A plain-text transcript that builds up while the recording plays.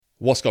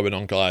What's going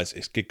on, guys?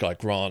 It's Gig Guy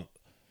Grant.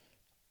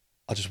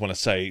 I just want to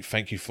say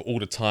thank you for all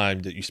the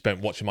time that you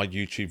spent watching my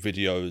YouTube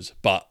videos,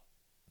 but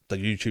the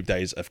YouTube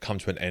days have come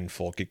to an end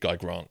for Gig Guy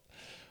Grant.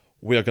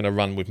 We are going to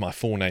run with my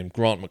full name,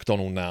 Grant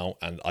McDonald, now,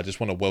 and I just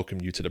want to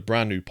welcome you to the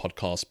brand new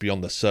podcast,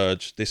 Beyond the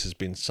Surge. This has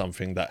been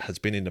something that has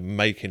been in the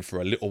making for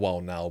a little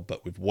while now,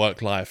 but with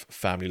work life,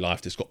 family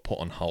life, this got put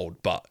on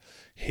hold. But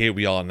here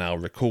we are now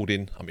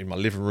recording. I'm in my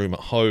living room at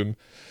home.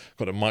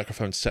 Got a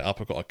microphone set up.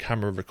 I've got a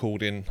camera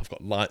recording. I've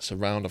got lights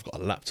around. I've got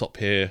a laptop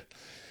here.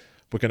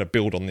 We're going to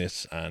build on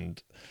this,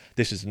 and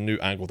this is a new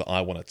angle that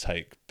I want to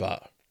take.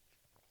 But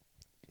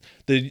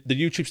the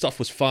YouTube stuff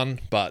was fun,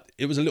 but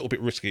it was a little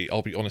bit risky,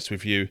 I'll be honest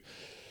with you.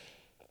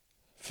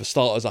 For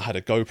starters, I had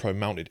a GoPro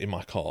mounted in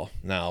my car.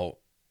 Now,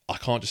 I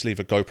can't just leave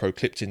a GoPro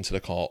clipped into the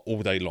car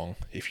all day long.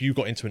 If you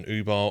got into an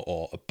Uber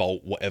or a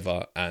Bolt,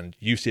 whatever, and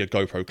you see a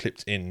GoPro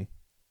clipped in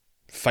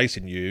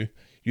facing you,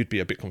 you'd be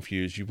a bit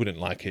confused. You wouldn't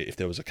like it if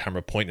there was a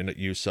camera pointing at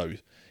you. So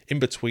in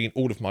between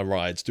all of my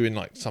rides, doing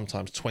like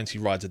sometimes 20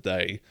 rides a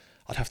day,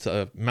 I'd have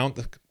to mount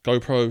the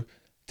GoPro,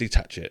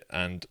 detach it.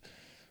 And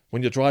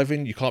when you're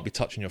driving, you can't be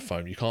touching your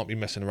phone. You can't be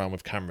messing around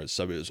with cameras.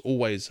 So it was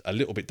always a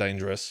little bit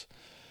dangerous.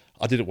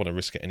 I didn't want to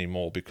risk it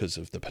anymore because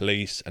of the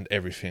police and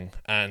everything.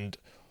 And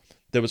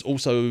there was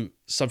also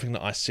something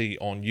that I see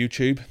on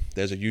YouTube.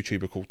 There's a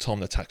YouTuber called Tom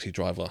the Taxi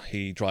Driver.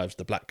 He drives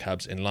the black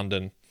cabs in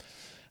London.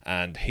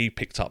 And he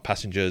picked up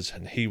passengers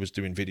and he was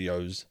doing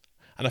videos.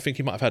 And I think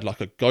he might have had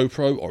like a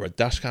GoPro or a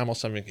dash cam or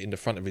something in the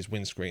front of his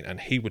windscreen. And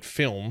he would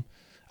film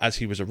as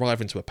he was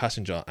arriving to a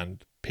passenger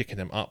and picking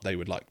them up. They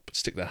would like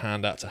stick their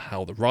hand out to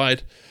hail the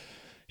ride.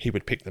 He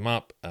would pick them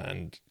up.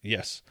 And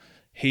yes,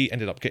 he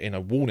ended up getting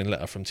a warning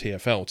letter from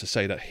TfL to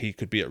say that he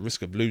could be at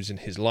risk of losing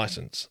his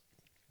license.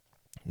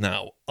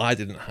 Now, I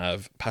didn't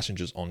have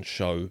passengers on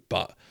show,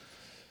 but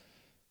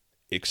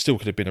it still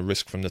could have been a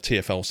risk from the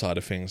TfL side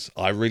of things.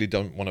 I really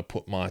don't want to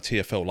put my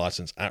TfL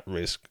license at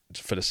risk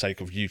for the sake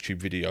of YouTube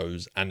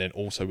videos, and then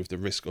also with the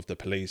risk of the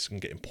police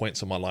and getting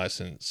points on my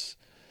license.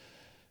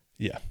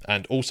 Yeah,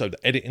 and also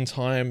the editing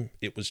time,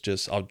 it was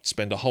just, I'd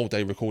spend a whole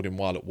day recording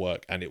while at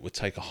work, and it would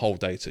take a whole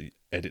day to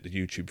edit the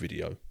YouTube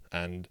video.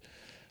 And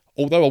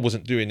although I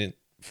wasn't doing it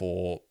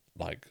for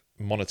like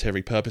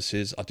monetary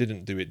purposes, I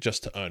didn't do it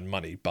just to earn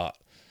money, but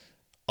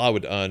I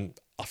would earn,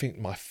 I think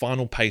my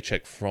final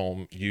paycheck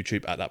from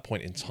YouTube at that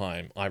point in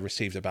time, I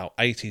received about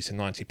 80 to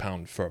 90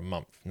 pounds for a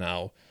month.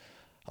 Now,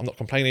 I'm not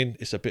complaining.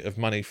 It's a bit of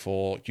money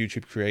for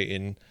YouTube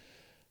creating.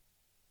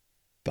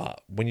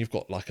 But when you've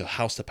got like a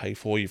house to pay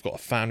for, you've got a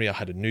family, I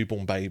had a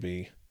newborn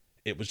baby,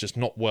 it was just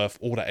not worth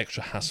all that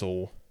extra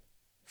hassle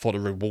for the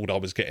reward I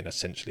was getting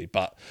essentially.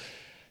 But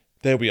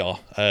there we are.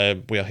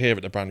 We are here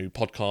at the brand new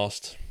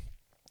podcast.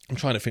 I'm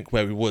trying to think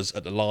where we was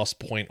at the last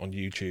point on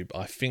YouTube.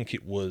 I think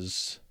it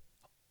was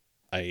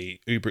a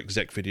Uber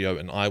exec video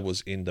and I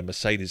was in the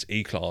Mercedes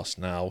E-Class.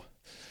 Now,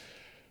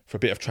 for a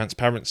bit of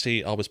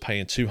transparency, I was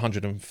paying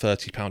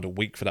 £230 a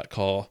week for that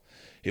car.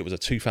 It was a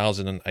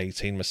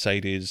 2018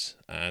 Mercedes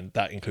and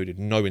that included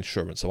no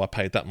insurance, so I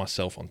paid that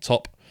myself on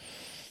top.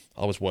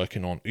 I was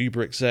working on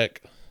Uber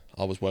exec.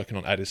 I was working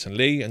on Addison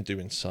Lee and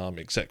doing some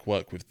exec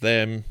work with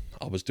them.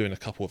 I was doing a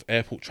couple of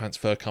airport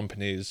transfer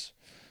companies.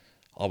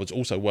 I was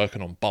also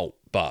working on Bolt,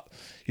 but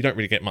you don't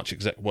really get much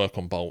exec work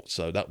on Bolt,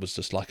 so that was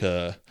just like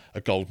a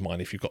gold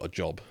mine if you've got a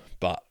job.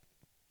 But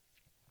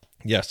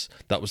yes,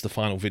 that was the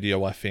final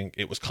video. I think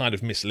it was kind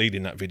of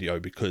misleading, that video,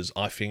 because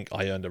I think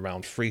I earned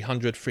around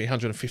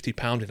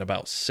 £350 in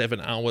about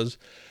 7 hours.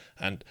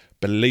 And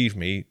believe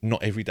me,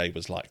 not every day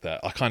was like that.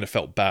 I kind of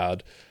felt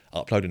bad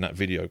uploading that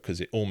video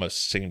because it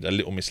almost seemed a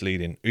little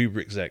misleading.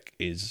 Uber exec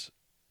is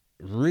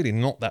really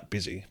not that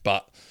busy,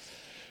 but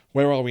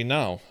where are we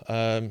now?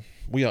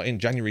 We are in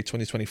January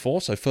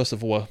 2024. So first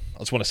of all, I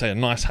just want to say a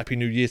nice happy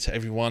new year to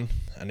everyone.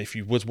 And if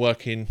you was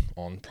working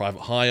on private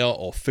hire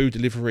or food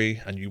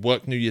delivery and you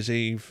worked New Year's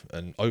Eve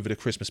and over the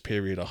Christmas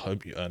period, I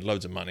hope you earned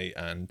loads of money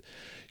and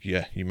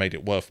yeah, you made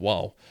it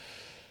worthwhile.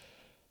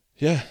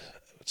 Yeah.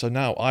 So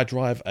now I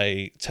drive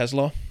a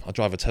Tesla. I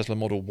drive a Tesla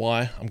Model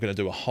Y. I'm going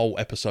to do a whole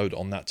episode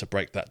on that to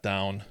break that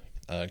down.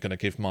 Going to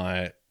give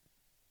my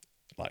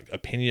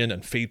opinion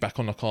and feedback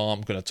on the car.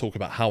 I'm going to talk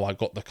about how I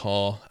got the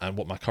car and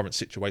what my current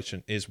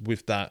situation is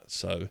with that.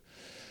 So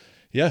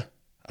yeah,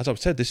 as I've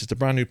said, this is the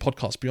brand new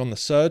podcast Beyond the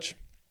Surge.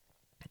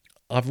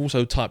 I've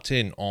also typed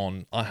in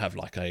on, I have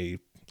like a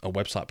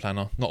website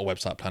planner, not a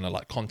website planner,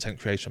 like content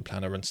creation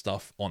planner and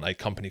stuff on a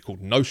company called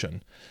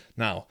Notion.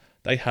 Now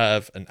they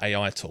have an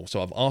AI tool.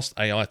 So I've asked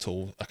AI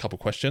tool a couple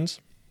questions.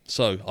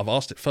 So I've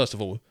asked it, first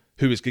of all,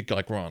 who is Gig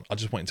Guy Grant? I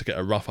just wanted to get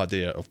a rough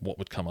idea of what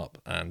would come up,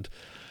 and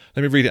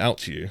let me read it out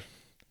to you.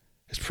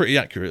 It's pretty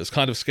accurate. It's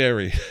kind of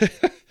scary.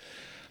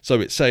 So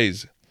it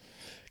says,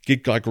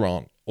 Gig Guy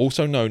Grant,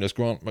 also known as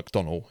Grant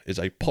McDonald, is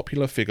a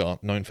popular figure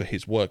known for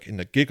his work in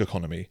the gig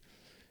economy.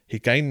 He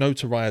gained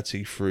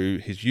notoriety through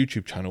his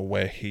YouTube channel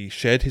where he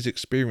shared his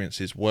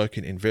experiences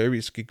working in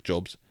various gig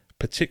jobs,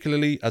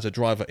 particularly as a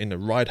driver in the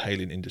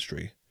ride-hailing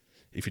industry.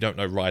 If you don't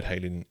know,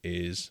 ride-hailing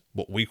is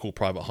what we call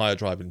private hire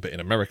driving, but in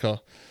America.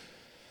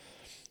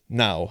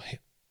 Now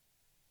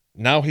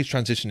Now he's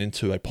transitioned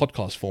into a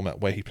podcast format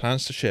where he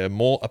plans to share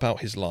more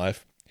about his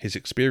life, his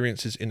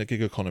experiences in the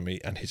gig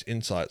economy, and his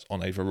insights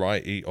on a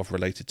variety of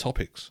related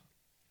topics.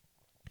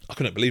 I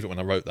couldn't believe it when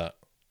I wrote that.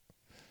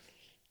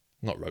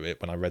 Not wrote it,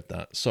 when I read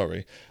that.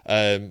 Sorry.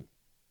 Yeah,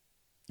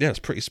 it's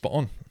pretty spot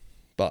on.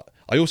 But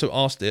I also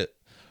asked it,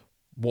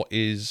 what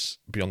is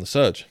Beyond the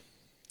Surge?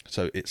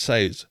 So it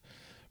says,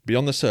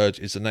 Beyond the Surge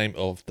is the name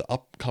of the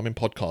upcoming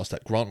podcast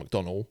that Grant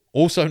McDonald,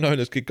 also known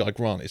as Gig Guy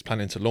Grant, is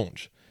planning to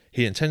launch.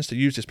 He intends to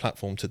use this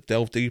platform to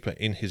delve deeper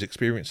in his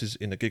experiences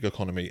in the gig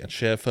economy and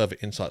share further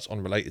insights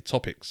on related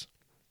topics.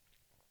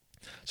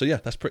 So yeah,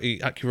 that's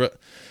pretty accurate.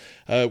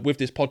 With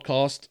this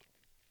podcast,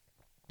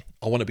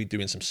 I want to be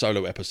doing some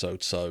solo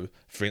episodes. So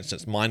for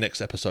instance, my next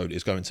episode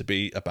is going to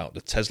be about the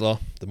Tesla,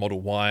 the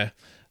Model Y,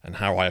 and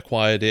how I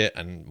acquired it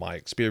and my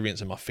experience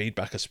and my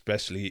feedback,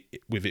 especially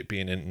with it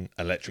being an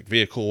electric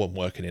vehicle and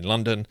working in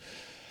London.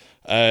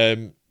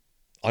 I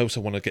also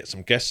want to get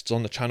some guests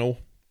on the channel.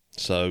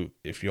 So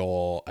if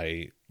you're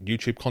a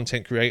YouTube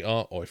content creator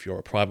or if you're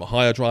a private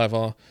hire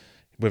driver,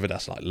 whether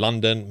that's like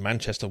London,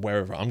 Manchester,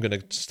 wherever, I'm going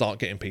to start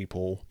getting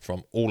people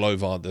from all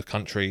over the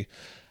country.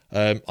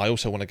 I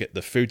also want to get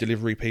the food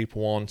delivery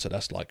people on. So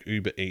that's like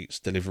Uber Eats,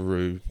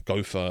 Deliveroo,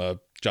 Gopher,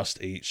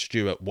 Just Eat,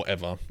 Stuart,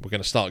 whatever. We're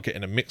going to start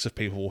getting a mix of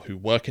people who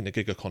work in the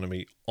gig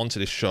economy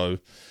onto this show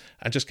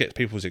and just get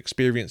people's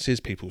experiences,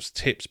 people's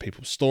tips,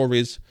 people's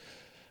stories.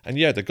 And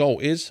yeah, the goal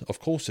is, of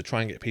course, to try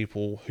and get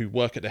people who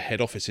work at the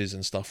head offices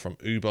and stuff from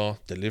Uber,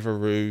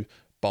 Deliveroo,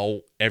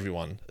 Bolt,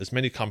 everyone, as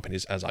many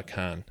companies as I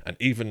can. And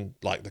even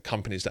like the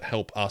companies that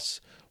help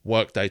us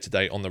work day to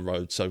day on the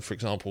road. So for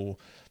example,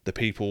 the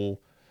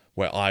people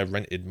where I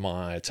rented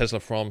my Tesla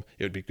from,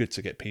 it would be good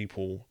to get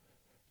people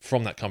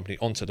from that company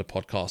onto the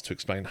podcast to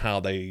explain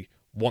how they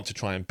want to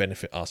try and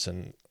benefit us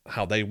and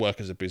how they work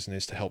as a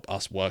business to help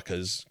us work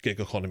as gig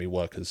economy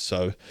workers.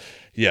 So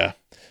yeah.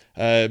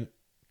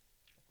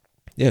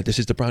 This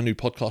is the brand new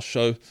podcast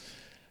show.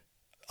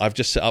 I've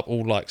just set up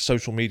all like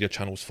social media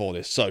channels for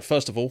this. So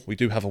first of all, we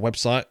do have a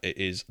website. It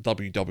is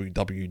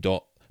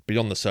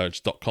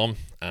www.beyondthesurge.com,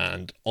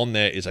 and on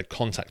there is a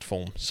contact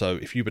form. So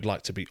if you would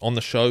like to be on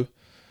the show,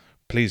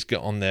 please get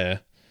on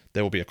there.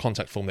 There will be a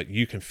contact form that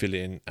you can fill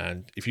in,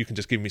 and if you can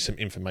just give me some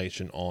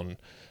information on,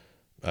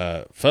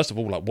 first of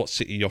all, like what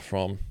city you're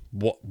from,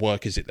 what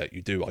work is it that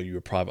you do? Are you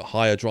a private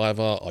hire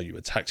driver? Are you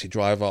a taxi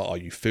driver? Are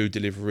you food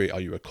delivery?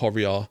 Are you a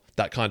courier?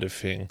 That kind of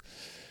thing.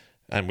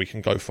 And we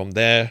can go from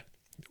there.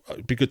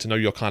 It'd be good to know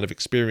your kind of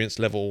experience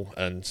level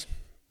and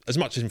as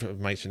much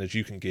information as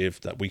you can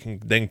give that we can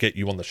then get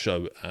you on the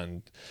show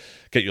and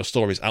get your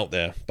stories out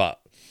there. But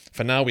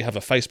for now, we have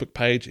a Facebook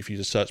page. If you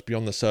just search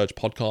Beyond the Surge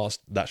podcast,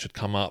 that should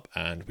come up.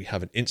 And we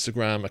have an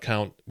Instagram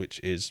account, which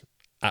is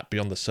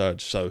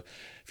 @BeyondTheSurge. So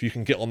if you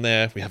can get on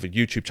there, we have a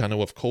YouTube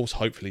channel, of course.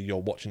 Hopefully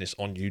you're watching this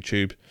on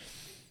YouTube.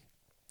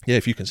 Yeah,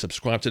 if you can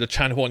subscribe to the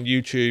channel on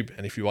YouTube,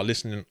 and if you are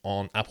listening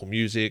on Apple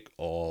Music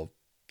or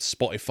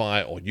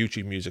Spotify or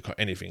YouTube Music or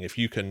anything, if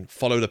you can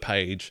follow the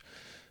page,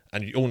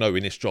 and you all know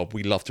in this job,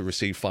 we love to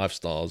receive 5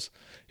 stars.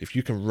 If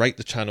you can rate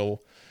the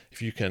channel,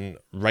 if you can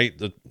rate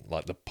the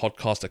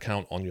podcast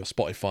account on your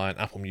Spotify and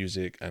Apple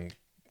Music, and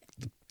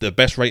the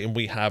best rating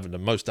we have and the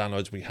most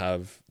downloads we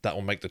have, that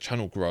will make the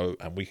channel grow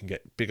and we can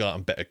get bigger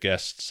and better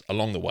guests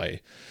along the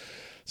way.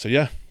 So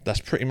yeah, that's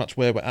pretty much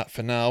where we're at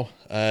for now.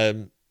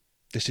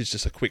 This is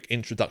just a quick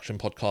introduction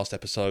podcast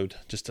episode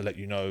just to let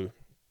you know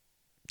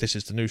this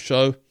is the new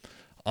show.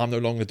 I'm no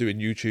longer doing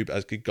YouTube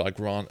as Gig Guy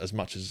Grant as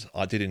much as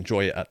I did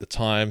enjoy it at the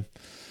time.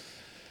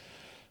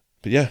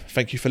 But yeah,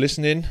 thank you for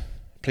listening.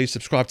 Please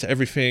subscribe to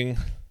everything.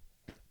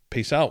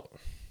 Peace out.